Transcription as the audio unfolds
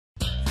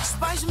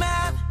Spice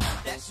math.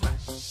 That's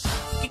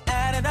right. You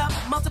add it up,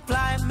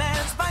 multiply it, man.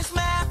 Spice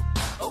math.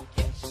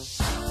 Okay.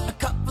 A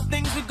couple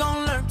things we're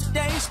gonna learn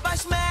today.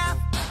 Spice math.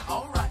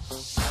 All right.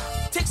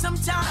 Take some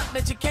time,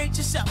 educate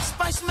yourself.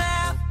 Spice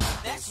math.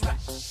 That's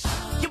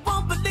right. You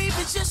won't believe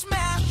it's just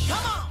math. Come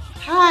on.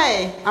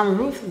 Hi, I'm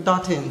Ruth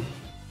Doughton.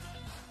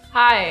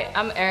 Hi,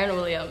 I'm Aaron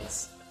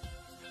Williams.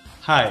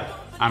 Hi,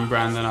 I'm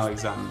Brandon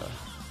Alexander.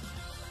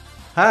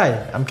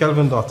 Hi, I'm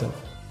Kelvin Doughton.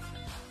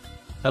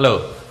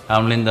 Hello,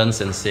 I'm Lyndon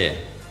Sincere.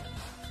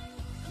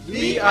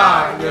 We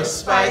are your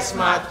Spice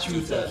Math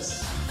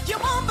tutors. You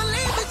won't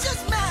believe it's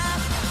just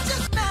math.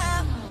 Just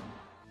math.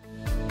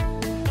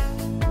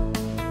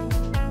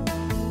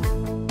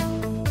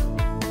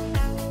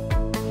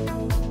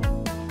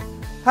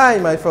 Hi,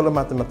 my fellow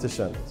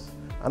mathematicians,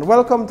 and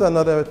welcome to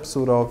another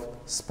episode of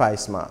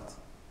Spice Math.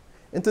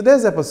 In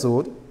today's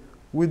episode,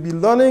 we'll be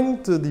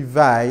learning to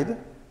divide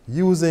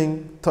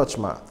using touch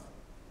math.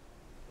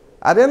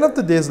 At the end of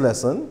today's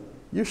lesson,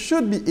 you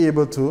should be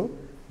able to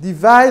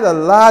divide a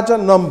larger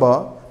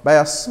number by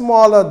a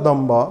smaller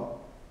number,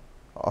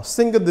 or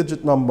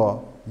single-digit number,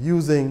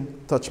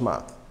 using touch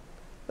math.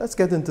 Let's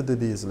get into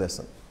today's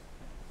lesson.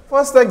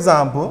 First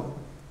example,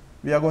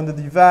 we are going to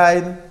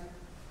divide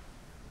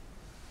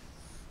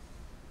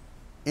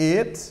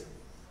 8,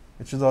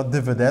 which is our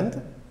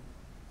dividend,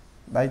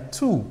 by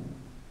 2,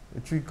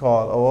 which we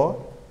call our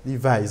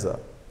divisor.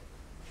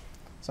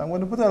 So I'm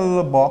going to put a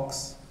little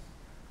box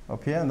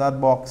up here, and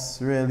that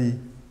box really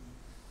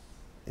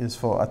is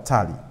for a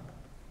tally.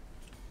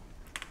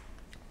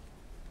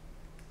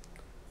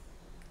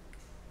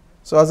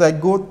 So as I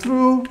go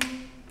through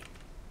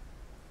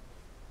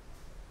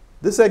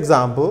this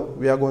example,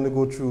 we are going to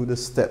go through the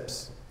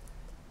steps.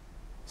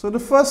 So the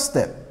first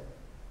step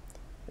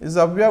is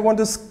that we are going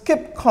to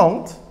skip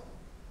count.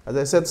 As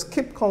I said,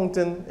 skip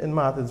counting in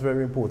math is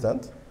very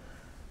important,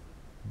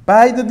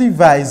 by the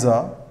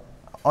divisor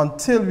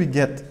until we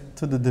get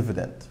to the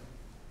dividend.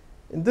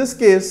 In this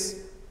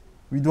case,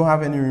 we don't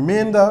have any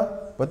remainder,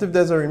 but if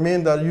there's a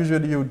remainder,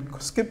 usually you would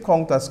skip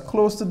count as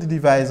close to the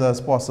divisor as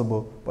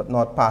possible, but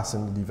not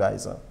passing the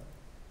divisor.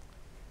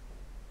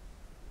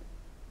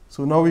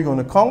 So now we're going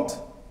to count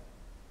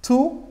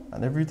 2,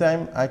 and every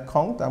time I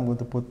count, I'm going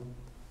to put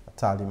a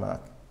tally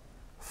mark.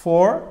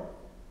 4,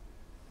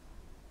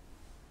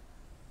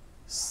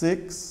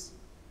 6,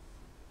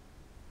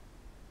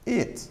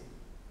 8.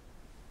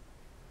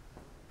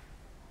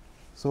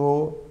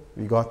 So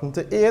we got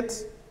into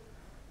 8,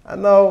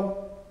 and now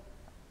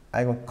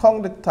I'm going to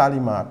count the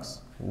tally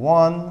marks.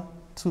 1,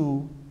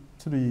 2,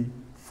 3,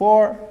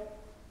 4,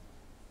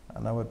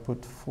 and I would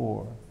put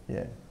 4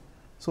 here.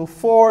 So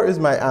 4 is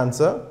my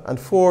answer, and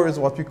 4 is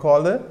what we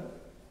call the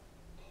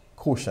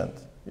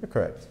quotient. You're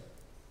correct.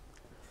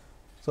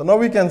 So now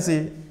we can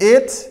see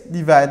 8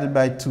 divided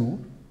by 2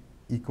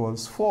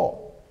 equals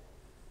 4.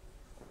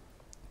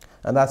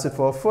 And that's it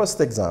for our first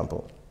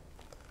example.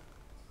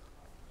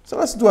 So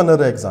let's do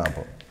another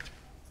example.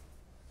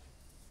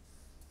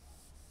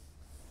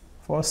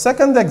 For our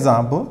second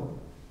example,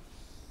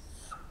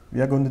 we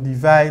are going to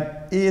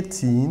divide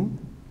 18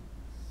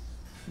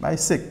 by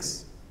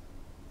 6.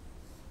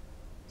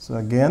 So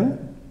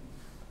again,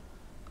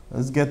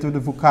 let's get to the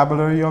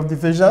vocabulary of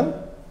division.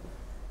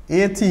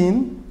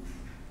 18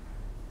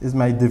 is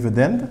my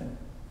dividend,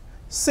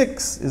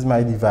 6 is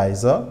my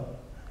divisor,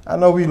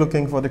 and now we're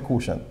looking for the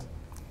quotient.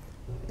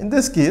 In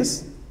this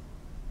case,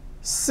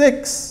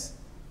 6,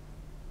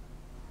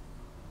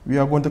 we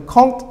are going to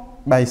count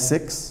by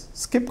 6,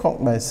 skip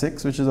count by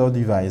 6, which is our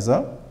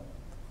divisor,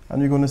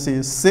 and we're going to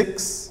say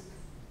 6,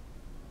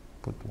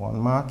 put 1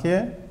 mark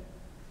here,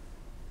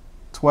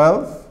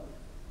 12,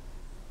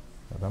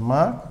 another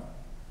mark,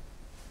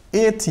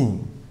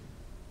 18,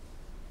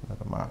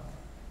 another mark.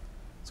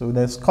 So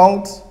let's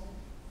count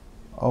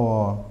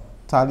our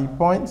tally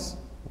points.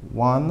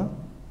 1,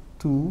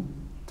 2,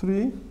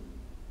 3.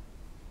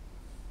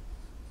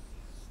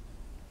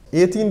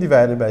 18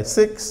 divided by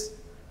 6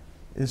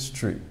 is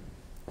 3.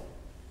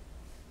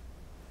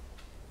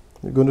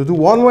 We're going to do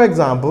one more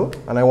example,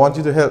 and I want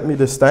you to help me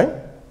this time.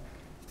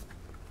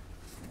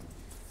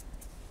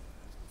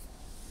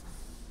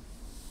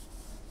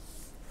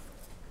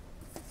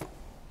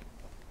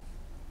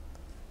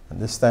 And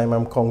this time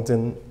I'm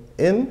counting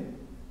in.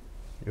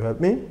 You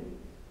help me?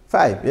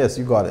 5. Yes,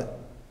 you got it.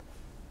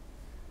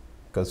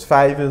 Because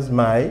 5 is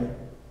my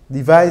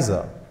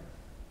divisor.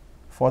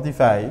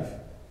 45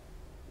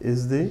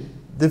 is the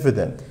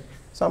dividend.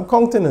 So I'm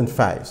counting in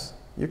 5s.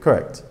 You're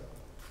correct.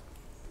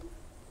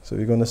 So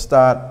we're going to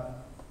start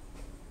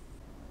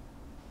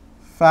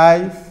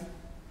 5,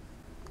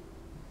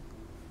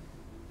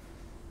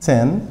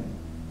 10,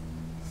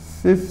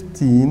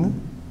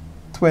 15,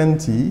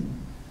 20,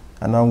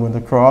 and now I'm going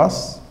to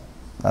cross.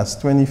 That's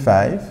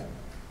 25,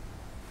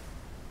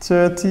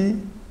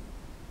 30,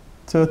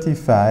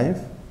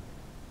 35,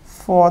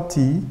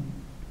 40,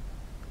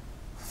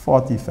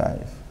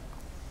 45.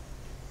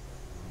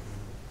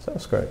 So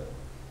that's correct.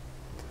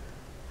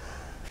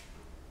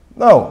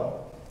 Now,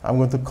 I'm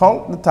going to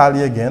count the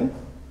tally again.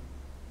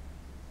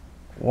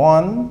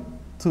 1,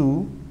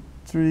 2,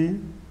 3,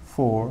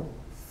 4,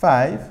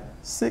 5,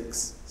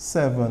 6,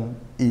 7,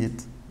 8,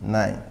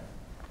 9.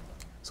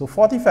 So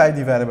 45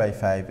 divided by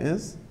 5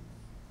 is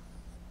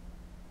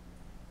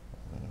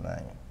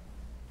 9.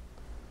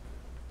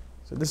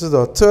 So this is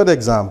our third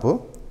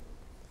example.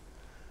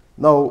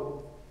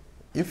 Now,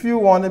 if you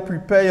want to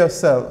prepare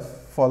yourself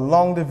for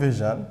long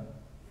division,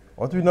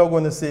 what we're now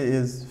going to say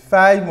is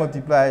 5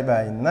 multiplied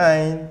by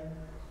 9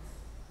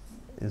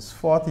 is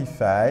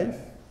 45.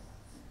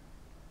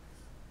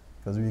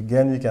 Because we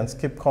can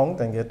skip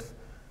count and get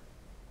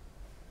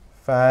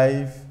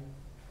 5,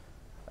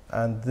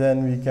 and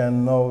then we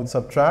can now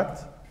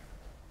subtract.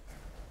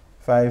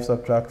 5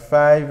 subtract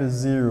 5 is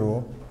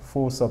 0,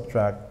 4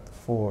 subtract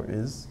 4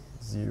 is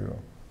 0.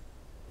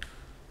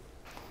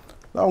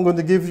 Now I'm going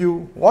to give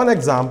you one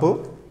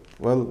example,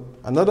 well,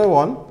 another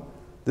one.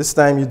 This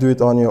time you do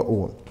it on your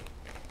own.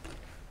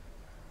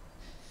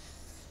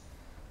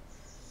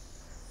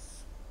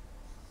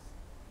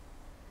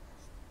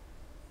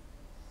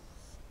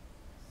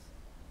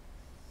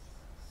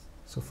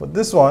 So for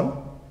this one,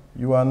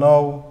 you are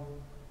now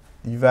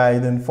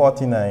dividing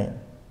 49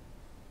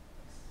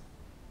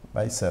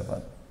 by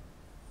 7.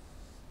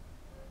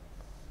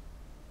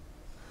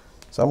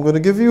 So I'm going to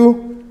give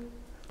you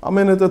a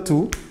minute or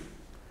two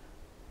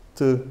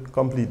to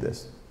complete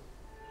this.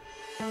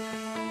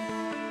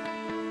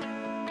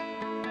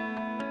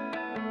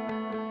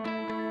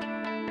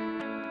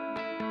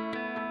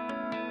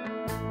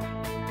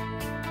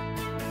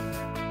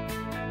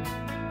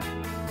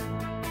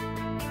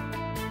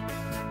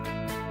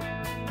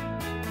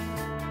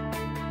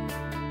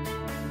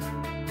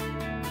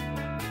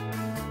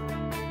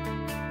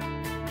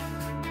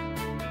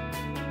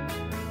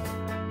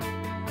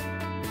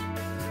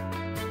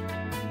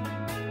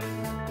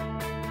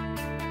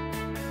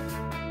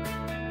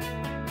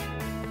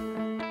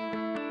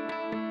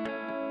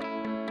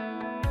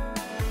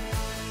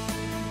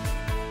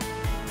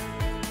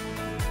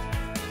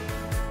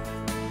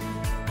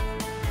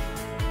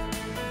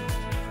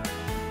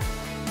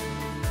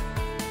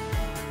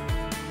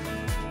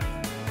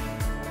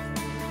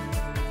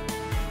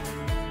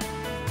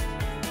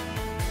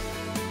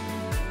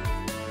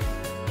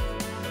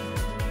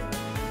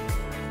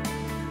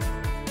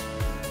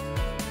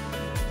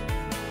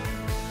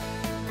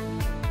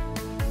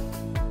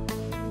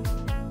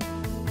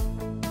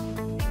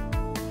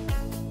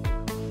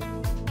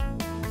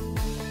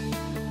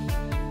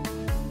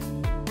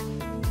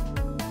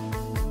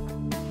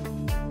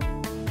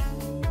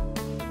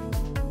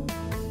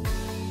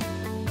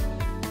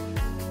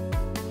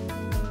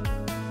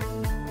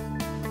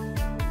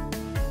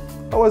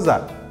 How was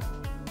that?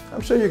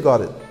 I'm sure you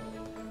got it.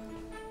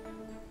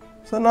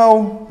 So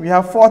now we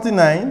have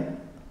 49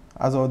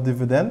 as our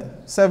dividend,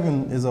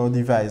 7 is our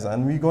divisor,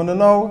 and we're going to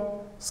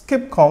now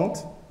skip count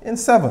in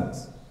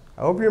sevens.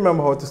 I hope you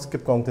remember how to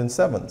skip count in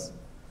sevens,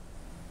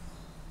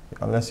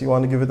 unless you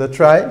want to give it a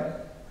try.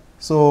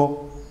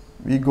 So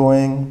we're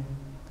going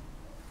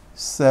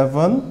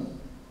 7,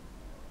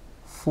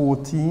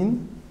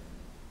 14,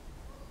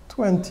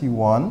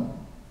 21,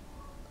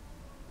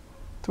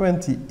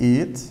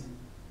 28,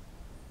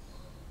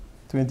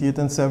 28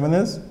 and 7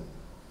 is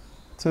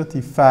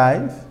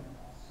 35,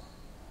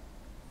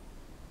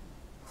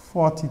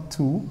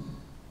 42,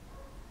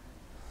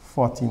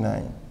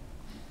 49.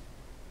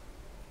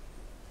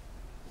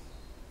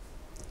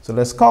 So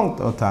let's count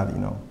our tally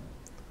now.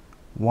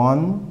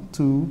 1,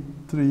 2,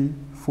 3,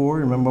 4.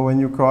 Remember when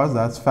you cross,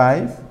 that's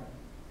 5.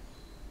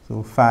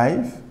 So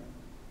 5,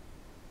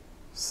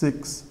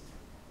 6,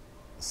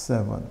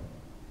 7.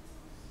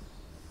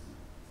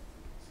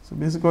 So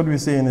basically what we're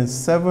saying is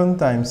 7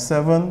 times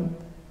 7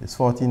 is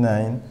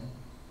 49.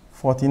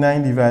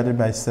 49 divided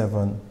by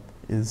 7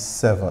 is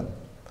 7.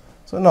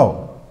 So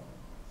now,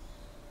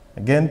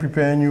 again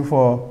preparing you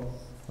for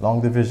long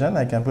division,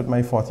 I can put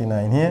my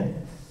 49 here.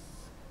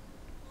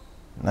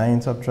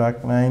 9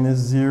 subtract 9 is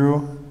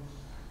 0.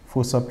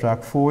 4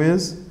 subtract 4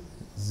 is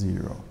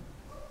 0.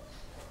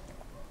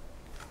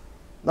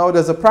 Now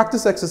there's a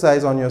practice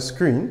exercise on your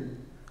screen,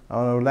 and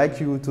I would like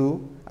you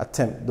to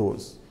attempt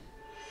those.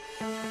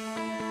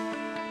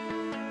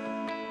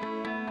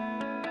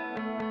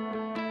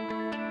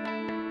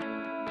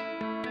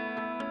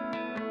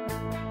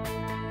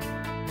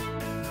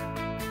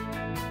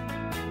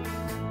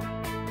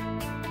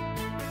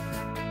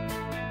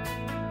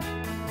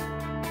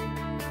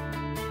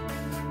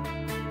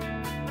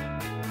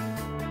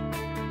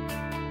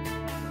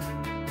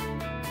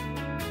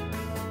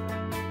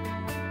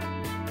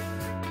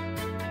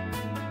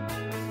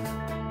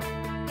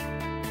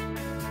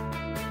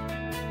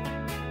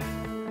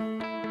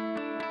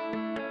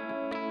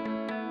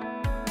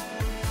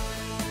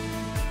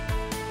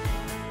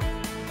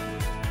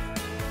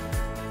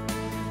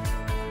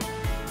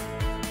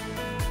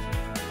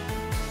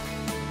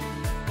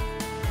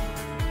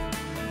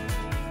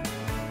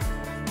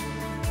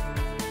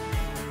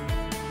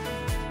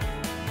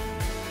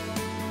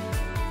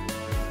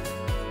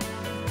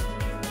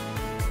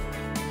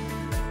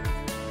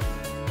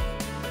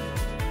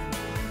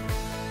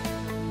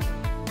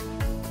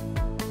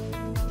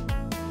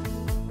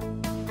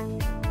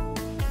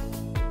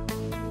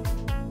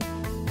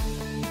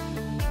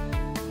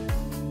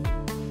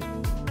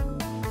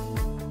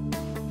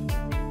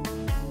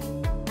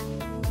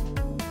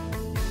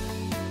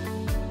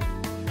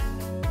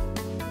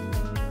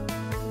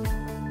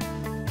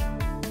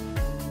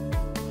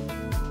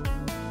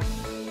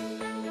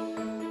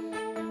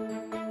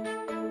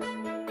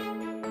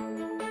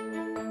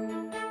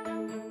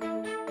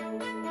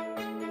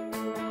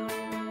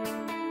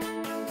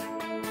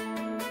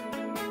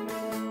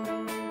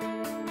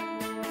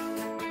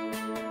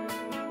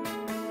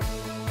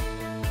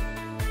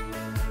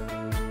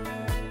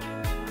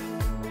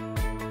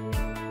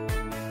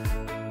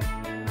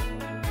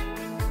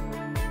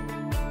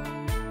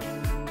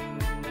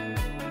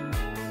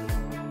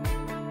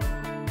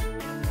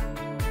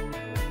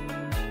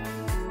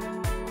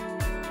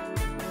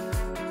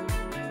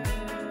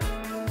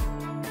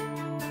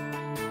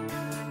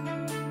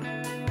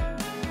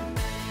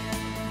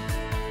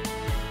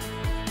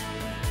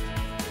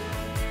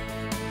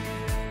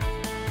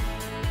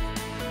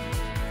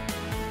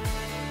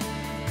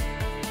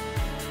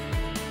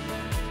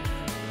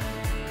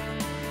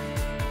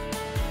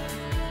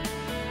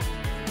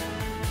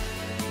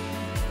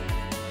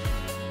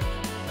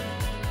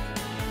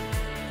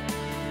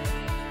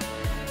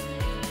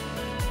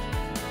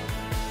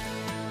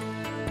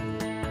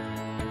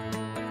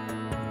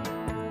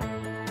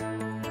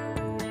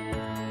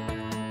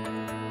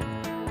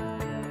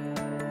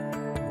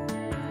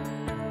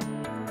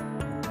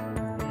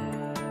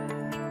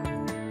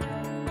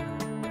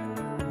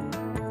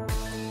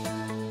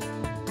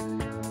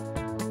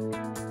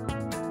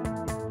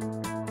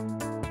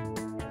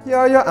 Here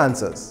are your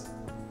answers.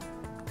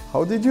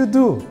 How did you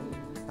do?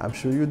 I'm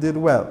sure you did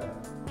well.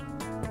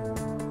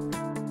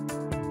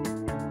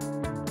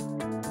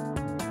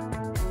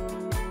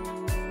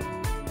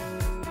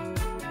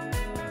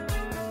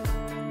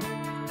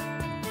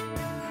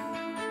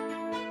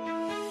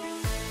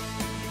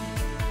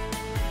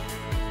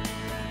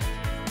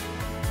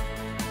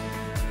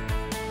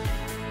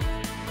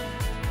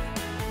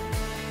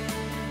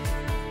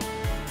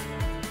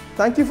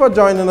 Thank you for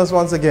joining us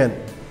once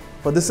again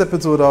for this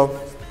episode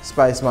of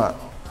Spice Math.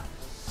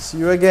 See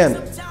you again,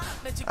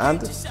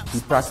 and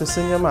keep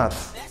practicing your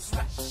math.